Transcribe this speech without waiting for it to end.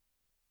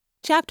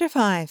Chapter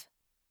 5.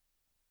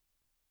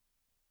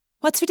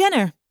 "What's for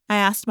dinner?" I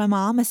asked my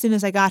mom as soon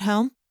as I got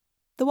home.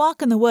 The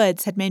walk in the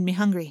woods had made me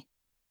hungry.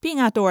 Being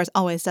outdoors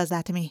always does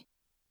that to me.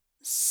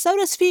 So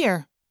does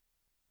fear.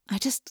 I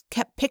just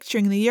kept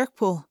picturing the Yeerk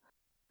pool.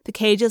 The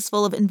cages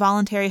full of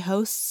involuntary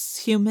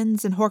hosts,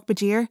 humans and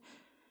Hork-Bajir,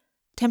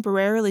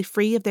 temporarily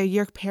free of their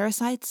Yeerk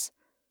parasites.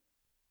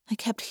 I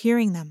kept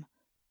hearing them.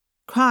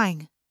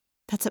 Crying.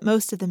 That's what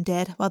most of them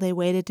did while they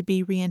waited to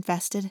be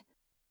reinfested.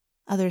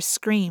 Others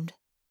screamed.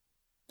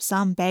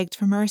 Some begged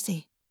for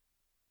mercy.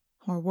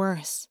 Or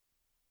worse.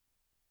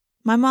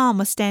 My mom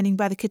was standing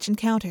by the kitchen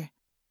counter.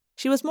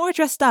 She was more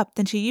dressed up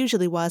than she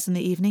usually was in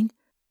the evening.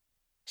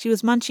 She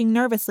was munching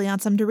nervously on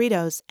some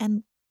Doritos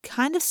and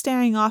kind of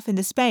staring off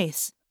into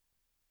space.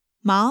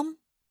 "Mom?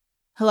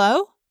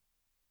 Hello?"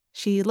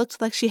 She looked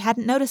like she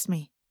hadn't noticed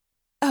me.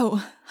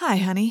 "Oh, hi,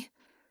 honey.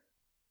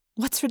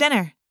 What's for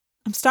dinner?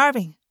 I'm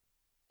starving.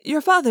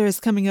 Your father is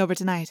coming over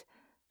tonight.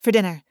 For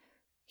dinner.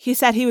 He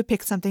said he would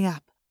pick something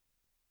up."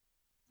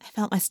 I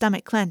felt my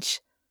stomach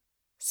clench.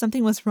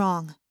 Something was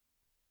wrong.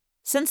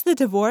 Since the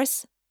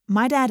divorce,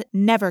 my dad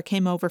never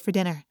came over for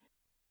dinner.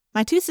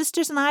 My two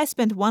sisters and I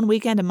spent one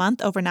weekend a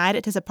month overnight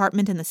at his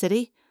apartment in the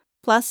city,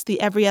 plus the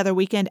every other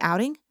weekend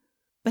outing,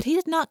 but he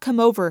did not come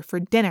over for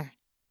dinner.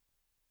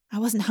 I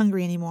wasn't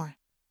hungry anymore.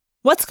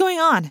 "What's going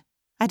on?"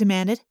 I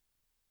demanded.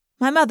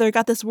 My mother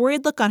got this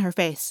worried look on her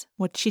face,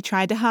 which she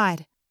tried to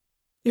hide.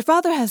 "Your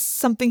father has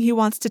something he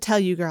wants to tell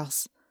you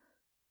girls.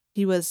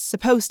 He was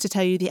supposed to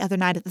tell you the other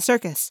night at the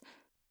circus.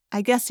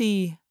 I guess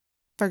he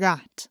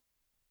forgot."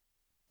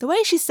 The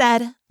way she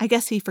said, "I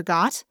guess he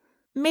forgot,"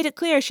 made it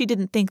clear she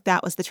didn't think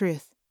that was the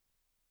truth.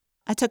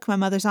 I took my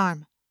mother's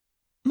arm.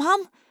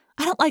 "Mom,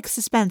 I don't like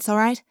suspense, all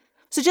right?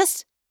 So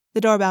just—"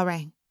 The doorbell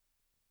rang.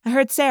 I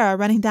heard Sarah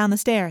running down the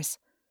stairs.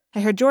 I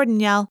heard Jordan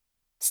yell,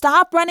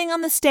 "Stop running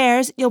on the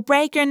stairs, you'll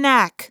break your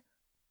neck."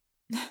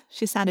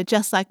 She sounded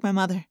just like my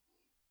mother.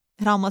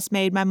 It almost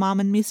made my mom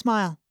and me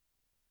smile.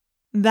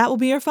 "That will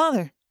be your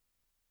father."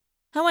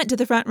 I went to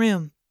the front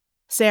room.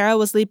 Sarah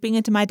was leaping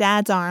into my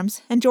dad's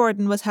arms, and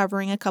Jordan was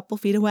hovering a couple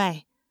feet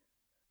away.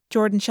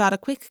 Jordan shot a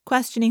quick,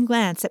 questioning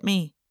glance at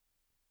me.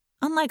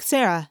 Unlike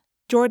Sarah,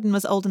 Jordan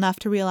was old enough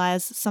to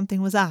realize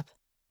something was up.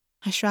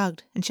 I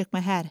shrugged and shook my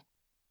head.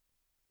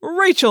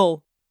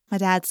 "Rachel," my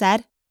dad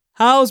said.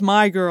 "How's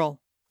my girl?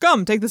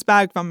 Come, take this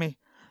bag from me.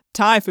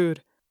 Thai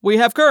food. We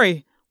have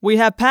curry. We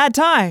have pad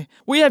thai.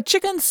 We have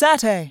chicken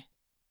satay.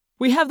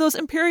 We have those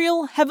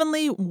imperial,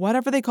 heavenly,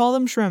 whatever they call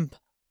them, shrimp."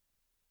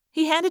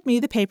 He handed me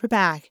the paper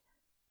bag.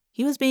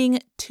 He was being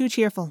too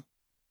cheerful.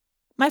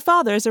 My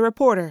father is a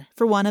reporter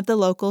for one of the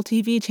local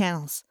TV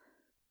channels.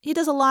 He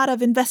does a lot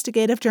of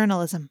investigative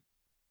journalism.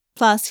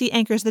 Plus, he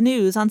anchors the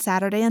news on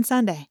Saturday and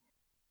Sunday.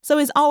 So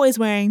he's always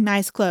wearing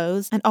nice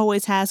clothes and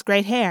always has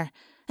great hair,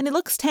 and he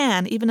looks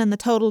tan even in the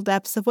total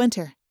depths of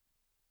winter.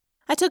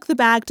 I took the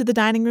bag to the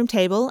dining room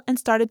table and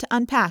started to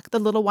unpack the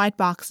little white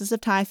boxes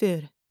of Thai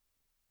food.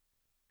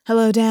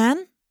 "Hello,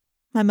 Dan,"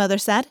 my mother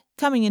said,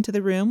 coming into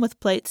the room with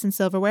plates and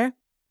silverware.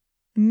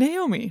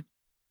 "Naomi,"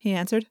 he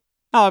answered.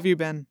 "How have you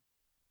been?"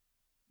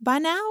 By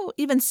now,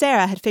 even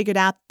Sarah had figured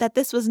out that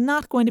this was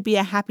not going to be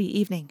a happy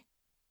evening.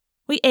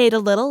 We ate a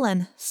little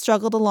and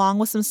struggled along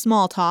with some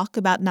small talk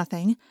about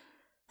nothing,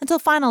 until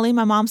finally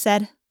my mom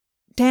said,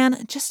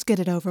 "Dan, just get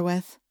it over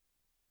with."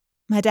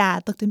 My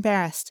dad looked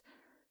embarrassed.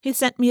 He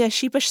sent me a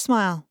sheepish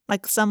smile,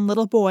 like some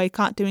little boy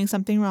caught doing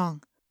something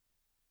wrong.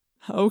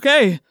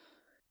 "Okay,"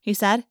 he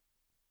said.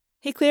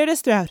 He cleared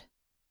his throat.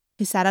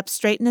 He sat up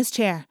straight in his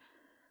chair,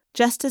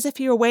 just as if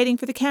he were waiting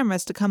for the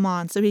cameras to come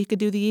on so he could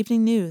do the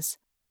evening news.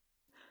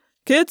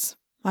 "Kids,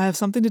 I have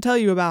something to tell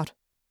you about.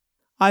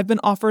 I've been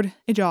offered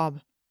a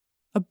job.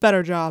 A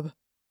better job.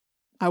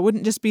 I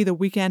wouldn't just be the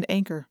weekend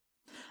anchor.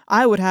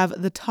 I would have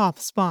the top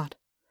spot.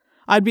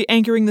 I'd be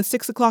anchoring the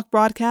 6 o'clock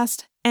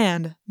broadcast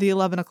and the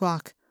 11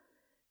 o'clock.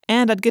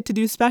 And I'd get to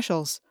do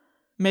specials.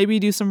 Maybe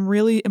do some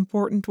really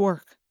important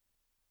work."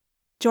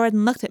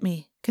 Jordan looked at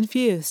me,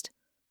 confused.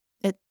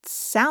 It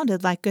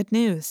sounded like good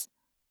news.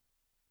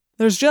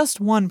 "There's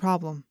just one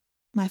problem,"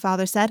 my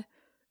father said.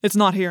 "It's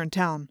not here in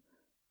town.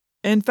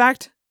 In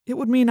fact, it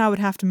would mean I would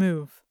have to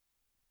move."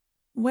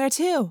 "Where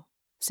to?"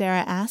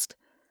 Sarah asked.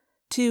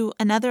 "To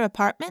another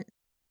apartment?"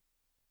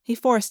 He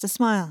forced a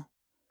smile.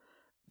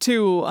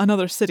 "To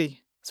another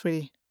city,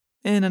 sweetie.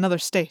 In another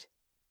state."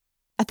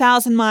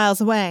 1,000 miles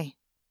away,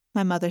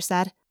 my mother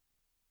said.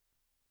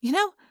 You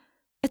know,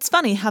 it's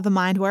funny how the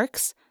mind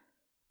works.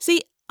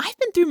 See, I've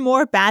been through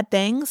more bad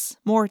things,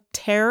 more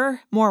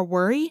terror, more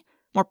worry,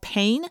 more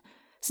pain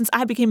since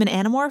I became an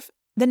Animorph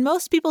than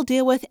most people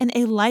deal with in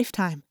a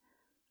lifetime.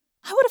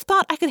 I would have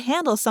thought I could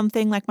handle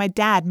something like my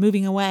dad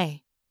moving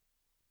away.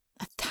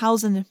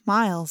 1,000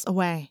 miles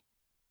away.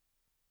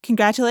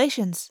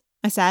 "Congratulations,"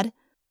 I said,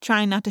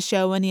 trying not to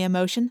show any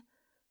emotion.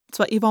 "It's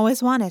what you've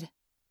always wanted."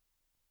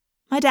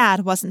 My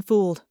dad wasn't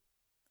fooled.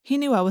 He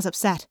knew I was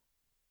upset.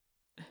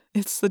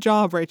 "It's the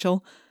job,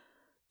 Rachel.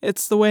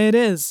 It's the way it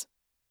is.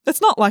 It's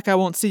not like I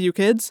won't see you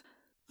kids.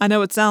 I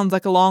know it sounds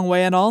like a long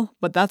way and all,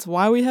 but that's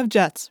why we have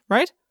jets,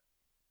 right?"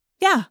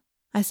 "Yeah,"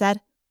 I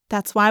said.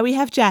 That's why we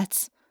have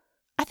jets.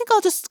 I think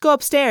I'll just go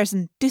upstairs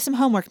and do some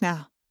homework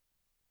now.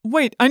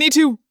 Wait, I need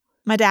to...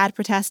 My dad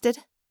protested.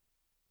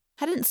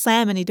 I didn't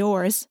slam any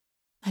doors.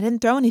 I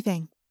didn't throw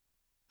anything.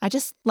 I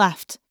just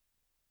left.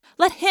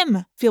 Let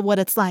him feel what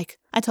it's like,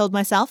 I told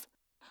myself.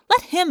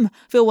 Let him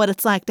feel what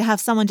it's like to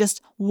have someone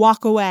just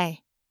walk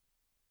away.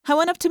 I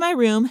went up to my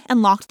room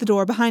and locked the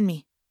door behind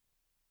me.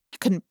 I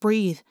couldn't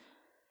breathe.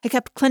 I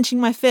kept clenching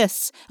my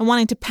fists and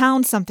wanting to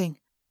pound something.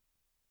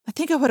 I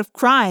think I would have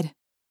cried,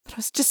 but I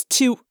was just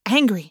too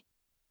angry.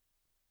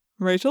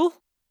 Rachel?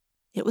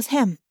 It was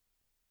him.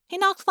 He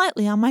knocked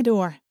lightly on my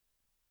door.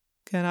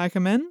 Can I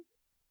come in?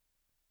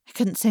 I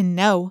couldn't say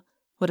no.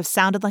 Would have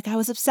sounded like I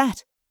was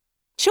upset.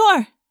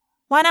 Sure,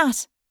 why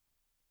not?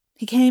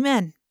 He came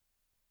in.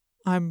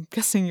 I'm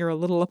guessing you're a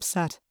little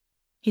upset,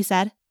 he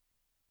said.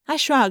 I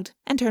shrugged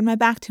and turned my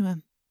back to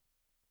him.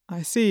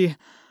 I see.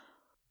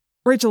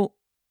 Rachel,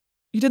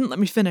 you didn't let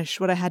me finish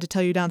what I had to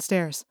tell you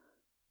downstairs.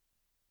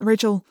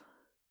 Rachel,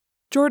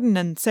 Jordan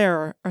and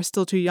Sarah are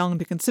still too young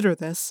to consider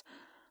this,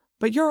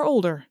 but you're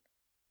older.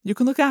 You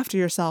can look after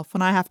yourself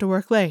when I have to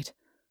work late.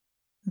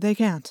 They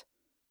can't.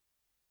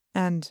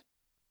 And...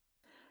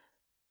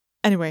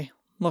 Anyway,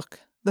 look,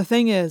 the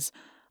thing is,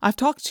 I've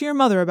talked to your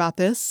mother about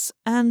this,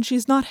 and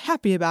she's not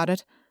happy about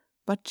it,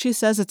 but she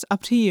says it's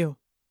up to you.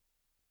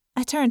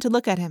 I turned to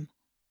look at him.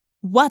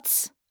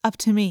 What's up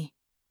to me?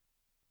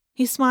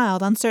 He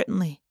smiled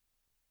uncertainly.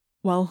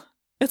 Well,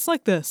 it's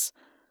like this.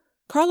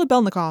 Carla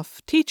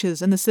Belnikoff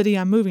teaches in the city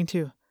I'm moving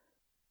to.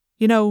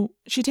 You know,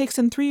 she takes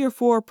in 3 or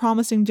 4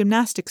 promising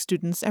gymnastics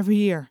students every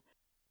year.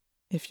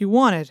 If you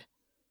wanted,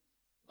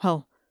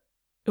 well,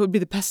 it would be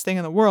the best thing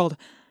in the world,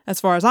 as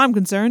far as I'm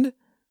concerned,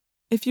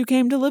 if you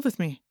came to live with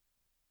me.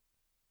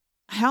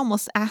 I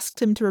almost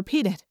asked him to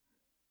repeat it.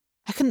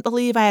 I couldn't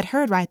believe I had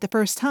heard right the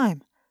first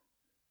time.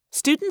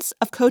 Students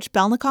of Coach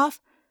Belnikoff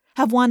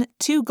have won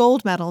 2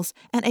 gold medals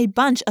and a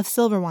bunch of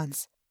silver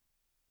ones.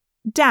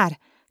 Dad,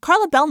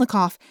 Carla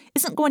Belnikoff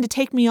isn't going to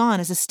take me on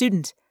as a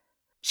student.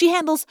 She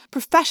handles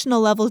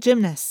professional-level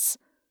gymnasts.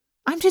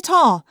 I'm too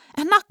tall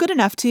and not good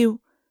enough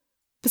to...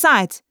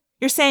 Besides,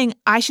 you're saying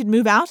I should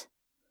move out?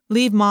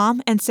 Leave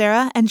Mom and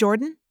Sarah and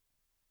Jordan?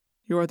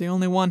 You're the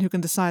only one who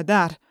can decide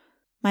that,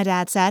 my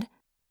dad said.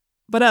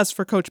 But as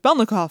for Coach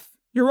Belnikoff,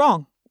 you're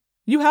wrong.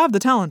 You have the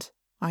talent.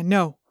 I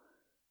know.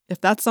 If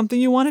that's something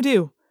you want to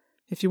do,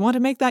 if you want to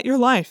make that your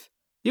life,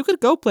 you could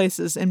go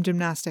places in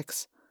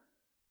gymnastics.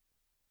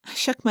 I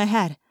shook my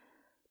head.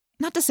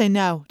 Not to say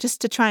no,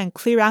 just to try and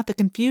clear out the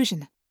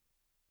confusion.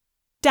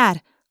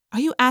 Dad, are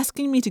you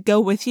asking me to go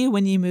with you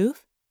when you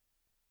move?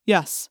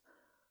 Yes.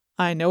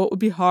 I know it would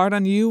be hard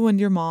on you and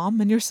your mom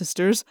and your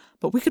sisters,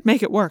 but we could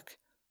make it work.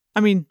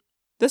 I mean,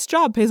 this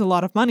job pays a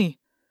lot of money.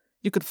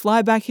 You could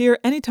fly back here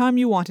any time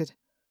you wanted.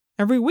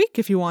 Every week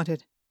if you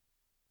wanted.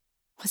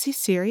 Was he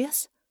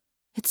serious?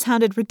 It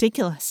sounded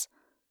ridiculous.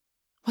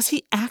 Was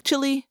he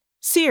actually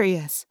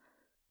serious?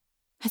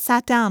 I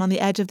sat down on the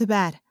edge of the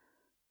bed.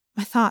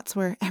 My thoughts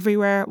were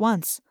everywhere at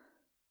once.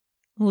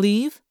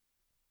 Leave?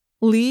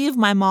 Leave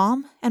my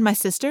mom and my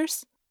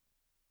sisters?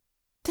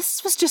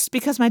 This was just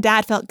because my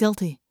dad felt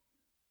guilty.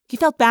 He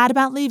felt bad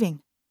about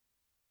leaving.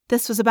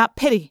 This was about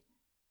pity.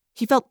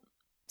 He felt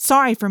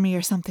sorry for me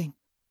or something.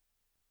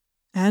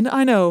 And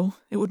I know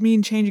it would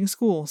mean changing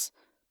schools,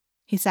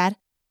 he said.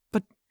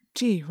 But,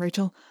 gee,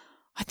 Rachel,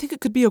 I think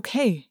it could be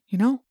okay, you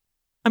know?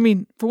 I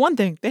mean, for one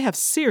thing, they have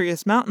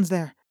serious mountains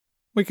there.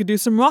 We could do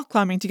some rock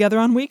climbing together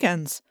on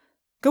weekends.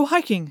 Go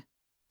hiking.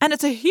 And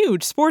it's a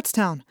huge sports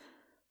town.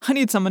 I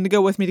need someone to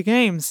go with me to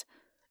games.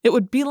 It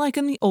would be like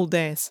in the old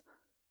days.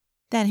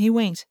 Then he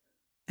winked.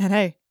 And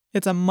hey,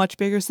 it's a much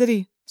bigger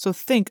city, so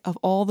think of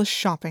all the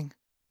shopping.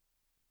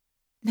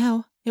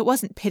 No, it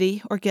wasn't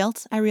pity or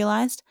guilt, I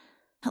realized.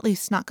 At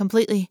least not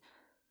completely.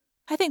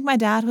 I think my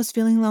dad was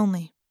feeling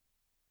lonely.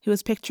 He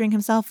was picturing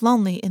himself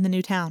lonely in the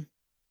new town.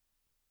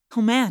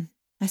 Oh man,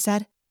 I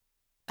said.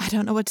 I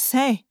don't know what to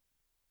say.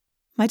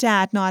 My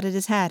dad nodded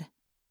his head.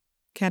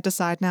 Can't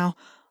decide now.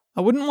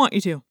 I wouldn't want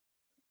you to.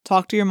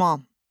 Talk to your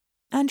mom.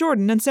 And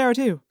Jordan and Sarah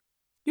too.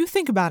 You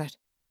think about it.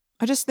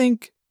 I just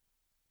think...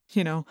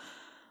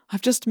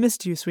 I've just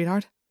missed you,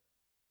 sweetheart.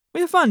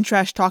 We have fun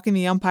trash-talking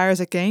the umpires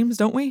at games,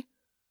 don't we?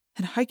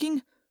 And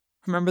hiking?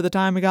 Remember the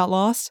time we got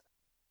lost?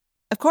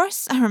 Of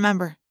course I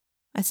remember,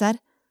 I said.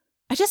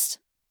 I just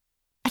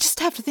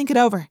have to think it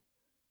over.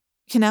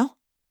 You know?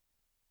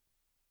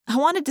 I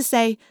wanted to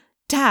say,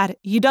 Dad,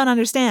 you don't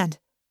understand.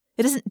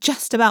 It isn't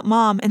just about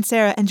Mom and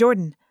Sarah and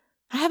Jordan.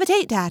 I have a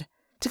date, Dad,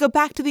 to go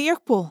back to the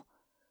Yeerk Pool.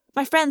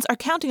 My friends are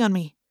counting on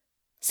me.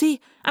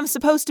 See, I'm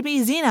supposed to be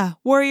Xena,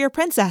 warrior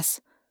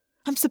princess.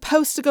 I'm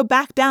supposed to go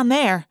back down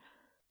there,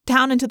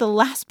 down into the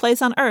last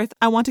place on Earth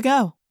I want to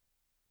go.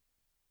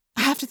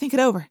 I have to think it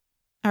over,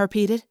 I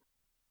repeated.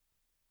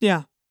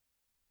 Yeah.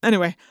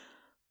 Anyway,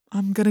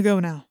 I'm gonna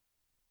go now.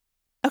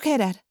 Okay,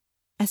 Dad,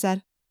 I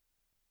said.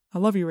 I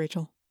love you,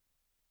 Rachel.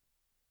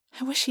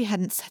 I wish he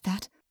hadn't said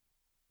that.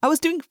 I was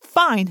doing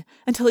fine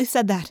until he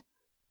said that.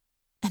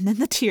 And then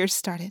the tears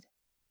started.